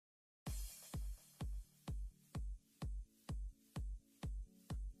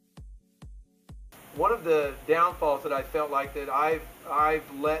one of the downfalls that I felt like that I've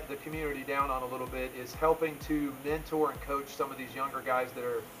let the community down on a little bit is helping to mentor and coach some of these younger guys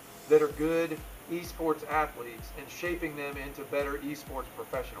that are good esports athletes and shaping them into better esports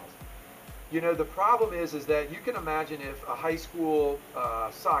professionals. You know, the problem is that you can imagine if a high school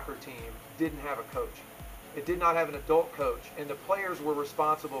soccer team didn't have a coach. It did not have an adult coach, and the players were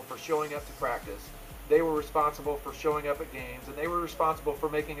responsible for showing up to practice. They were responsible for showing up at games, and they were responsible for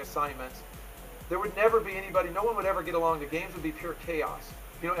making assignments. There would never be anybody, no one would ever get along. The games would be pure chaos.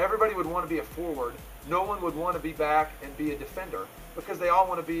 You know, everybody would want to be a forward. No one would want to be back and be a defender because they all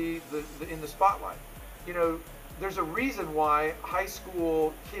want to be in the spotlight. You know, there's a reason why high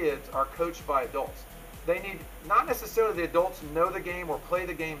school kids are coached by adults. They need, not necessarily the adults know the game or play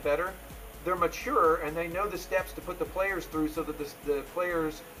the game better. They're mature and they know the steps to put the players through so that the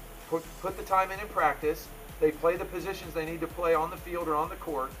players put the time in practice. They play the positions they need to play on the field or on the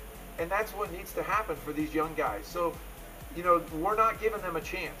court. And that's what needs to happen for these young guys. So, you know, we're not giving them a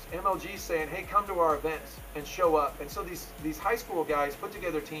chance. MLG's saying, hey, come to our events and show up. And so these high school guys put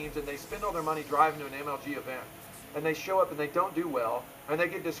together teams and they spend all their money driving to an MLG event. And they show up and they don't do well. And they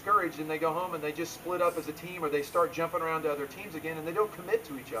get discouraged and they go home and they just split up as a team, or they start jumping around to other teams again, and they don't commit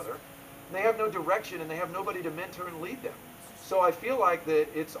to each other. And they have no direction and they have nobody to mentor and lead them. So I feel like that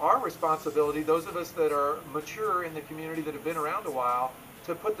it's our responsibility, those of us that are mature in the community that have been around a while,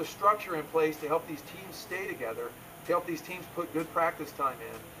 to put the structure in place to help these teams stay together, to help these teams put good practice time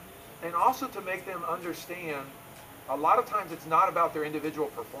in, and also to make them understand a lot of times it's not about their individual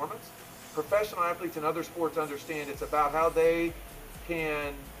performance. Professional athletes in other sports understand it's about how they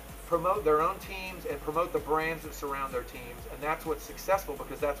can promote their own teams and promote the brands that surround their teams, and that's what's successful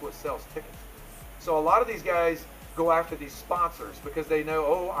because that's what sells tickets. So a lot of these guys go after these sponsors because they know,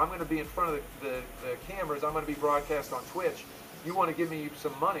 oh, I'm going to be in front of the cameras, I'm going to be broadcast on Twitch. You want to give me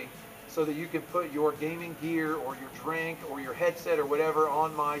some money so that you can put your gaming gear or your drink or your headset or whatever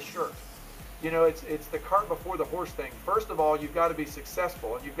on my shirt. You know, it's the cart before the horse thing. First of all, you've got to be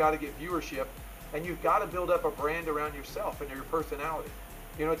successful and you've got to get viewership and you've got to build up a brand around yourself and your personality.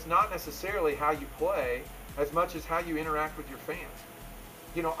 You know, it's not necessarily how you play as much as how you interact with your fans.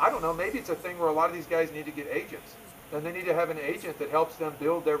 You know, I don't know, maybe it's a thing where a lot of these guys need to get agents, and they need to have an agent that helps them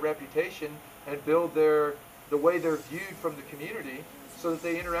build their reputation and build the way they're viewed from the community so that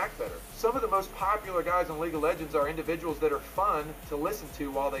they interact better. Some of the most popular guys in League of Legends are individuals that are fun to listen to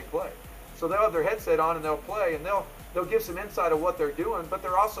while they play. So they'll have their headset on and they'll play and they'll give some insight of what they're doing, but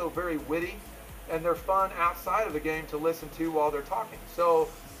they're also very witty and they're fun outside of the game to listen to while they're talking. So,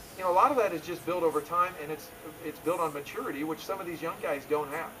 you know, a lot of that is just built over time, and it's built on maturity, which some of these young guys don't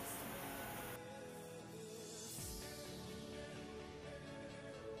have.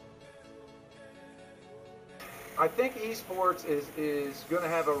 I think esports is going to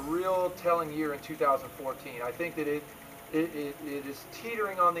have a real telling year in 2014. I think that it is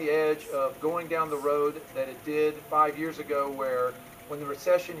teetering on the edge of going down the road that it did 5 years ago, where when the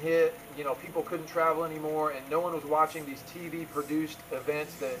recession hit, you know, people couldn't travel anymore and no one was watching these TV-produced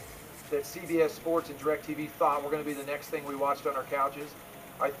events that CBS Sports and DirecTV thought were going to be the next thing we watched on our couches.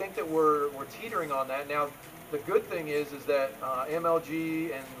 I think that we're teetering on that. Now, the good thing is that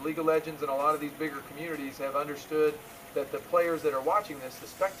MLG and League of Legends and a lot of these bigger communities have understood that the players that are watching this, the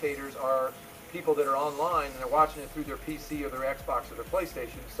spectators, are people that are online and they're watching it through their PC or their Xbox or their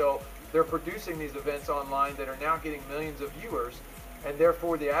PlayStation. So they're producing these events online that are now getting millions of viewers, and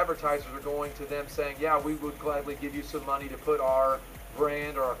therefore the advertisers are going to them saying, yeah, we would gladly give you some money to put our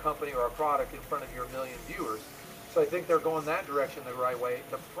brand or our company or our product in front of your million viewers. So I think they're going that direction the right way.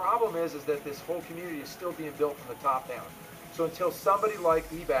 The problem is that this whole community is still being built from the top down. So until somebody like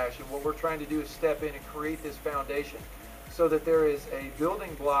eBash, and what we're trying to do is step in and create this foundation so that there is a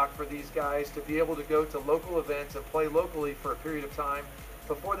building block for these guys to be able to go to local events and play locally for a period of time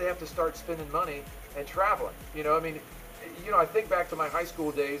before they have to start spending money and traveling. You know, I mean, you know, I think back to my high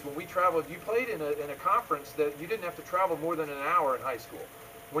school days when we traveled. You played in a conference that you didn't have to travel more than an hour in high school.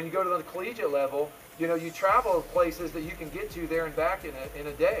 When you go to the collegiate level, you know, you travel places that you can get to there and back in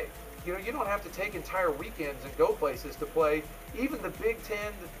a day. You know, you don't have to take entire weekends and go places to play. Even the Big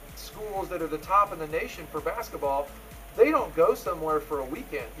Ten schools that are the top in the nation for basketball, they don't go somewhere for a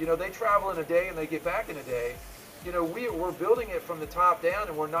weekend. You know, they travel in a day and they get back in a day. You know, we're building it from the top down,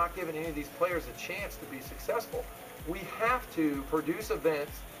 and we're not giving any of these players a chance to be successful. We have to produce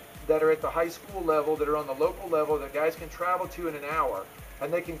events that are at the high school level, that are on the local level, that guys can travel to in an hour,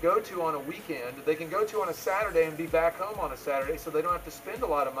 and they can go to on a weekend. They can go to on a Saturday and be back home on a Saturday, so they don't have to spend a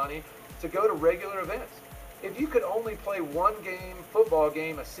lot of money to go to regular events. If you could only play one football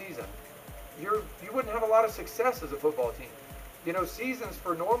game a season, you wouldn't have a lot of success as a football team. You know, seasons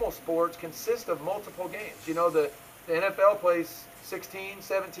for normal sports consist of multiple games. You know, the NFL plays 16,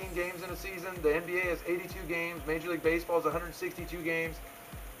 17 games in a season. The NBA has 82 games. Major League Baseball is 162 games.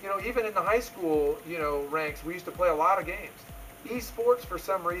 You know, even in the high school, you know, ranks, we used to play a lot of games. Esports, for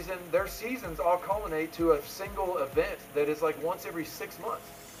some reason, their seasons all culminate to a single event that is like once every 6 months.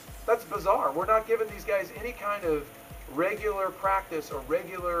 That's bizarre. We're not giving these guys any kind of regular practice or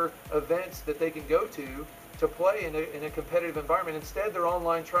regular events that they can go to play in a competitive environment. Instead, they're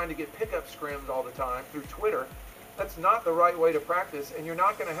online trying to get pickup scrims all the time through Twitter. That's not the right way to practice, and you're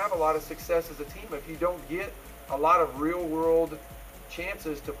not going to have a lot of success as a team if you don't get a lot of real-world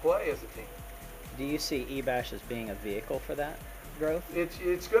chances to play as a team. Do you see eBash as being a vehicle for that growth?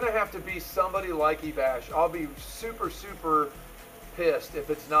 It's going to have to be somebody like eBash. I'll be super pissed if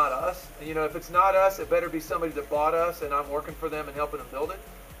it's not us. You know, if it's not us, it better be somebody that bought us and I'm working for them and helping them build it.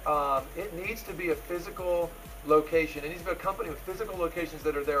 It needs to be a physical location. It needs to be a company with physical locations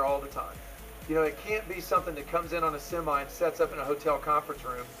that are there all the time. You know, it can't be something that comes in on a semi and sets up in a hotel conference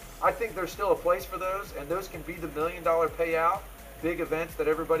room. I think there's still a place for those, and those can be the $1 million payout, big events that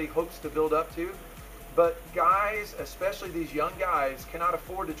everybody hopes to build up to. But guys, especially these young guys, cannot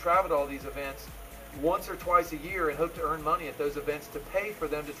afford to travel to all these events once or twice a year and hope to earn money at those events to pay for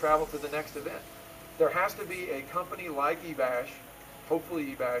them to travel to the next event. There has to be a company like eBash,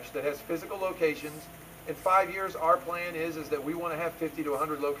 hopefully eBash, that has physical locations. In 5 years, our plan is that we want to have 50 to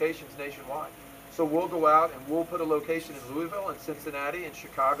 100 locations nationwide. So we'll go out and we'll put a location in Louisville and Cincinnati and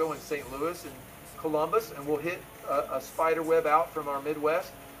Chicago and St. Louis and Columbus, and we'll hit a spider web out from our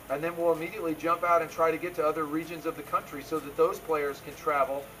Midwest, and then we'll immediately jump out and try to get to other regions of the country so that those players can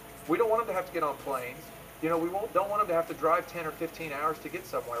travel. We don't want them to have to get on planes. You know, we don't want them to have to drive 10 or 15 hours to get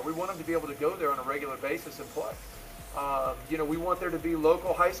somewhere. We want them to be able to go there on a regular basis and play. You know, we want there to be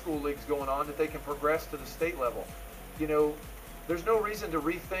local high school leagues going on that they can progress to the state level. You know, there's no reason to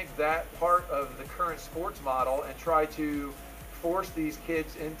rethink that part of the current sports model and try to force these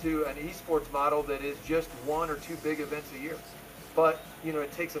kids into an esports model that is just 1 or 2 big events a year. But, you know,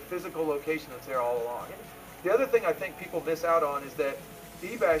 it takes a physical location that's there all along. The other thing I think people miss out on is that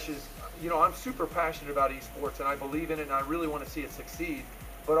eBash is, you know, I'm super passionate about esports and I believe in it and I really want to see it succeed.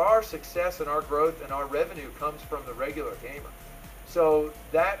 But our success and our growth and our revenue comes from the regular gamer. So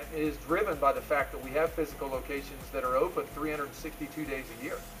that is driven by the fact that we have physical locations that are open 362 days a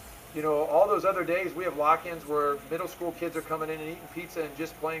year. You know, all those other days we have lock-ins where middle school kids are coming in and eating pizza and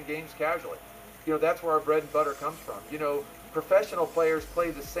just playing games casually. You know, that's where our bread and butter comes from. You know, professional players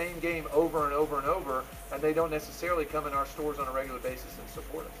play the same game over and over and over, and they don't necessarily come in our stores on a regular basis and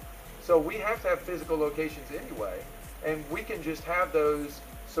support us. So we have to have physical locations anyway, and we can just have those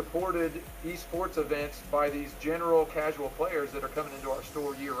supported esports events by these general casual players that are coming into our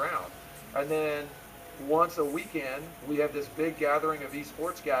store year round. And then once a weekend, we have this big gathering of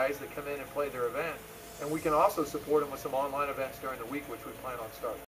esports guys that come in and play their event. And we can also support them with some online events during the week, which we plan on starting.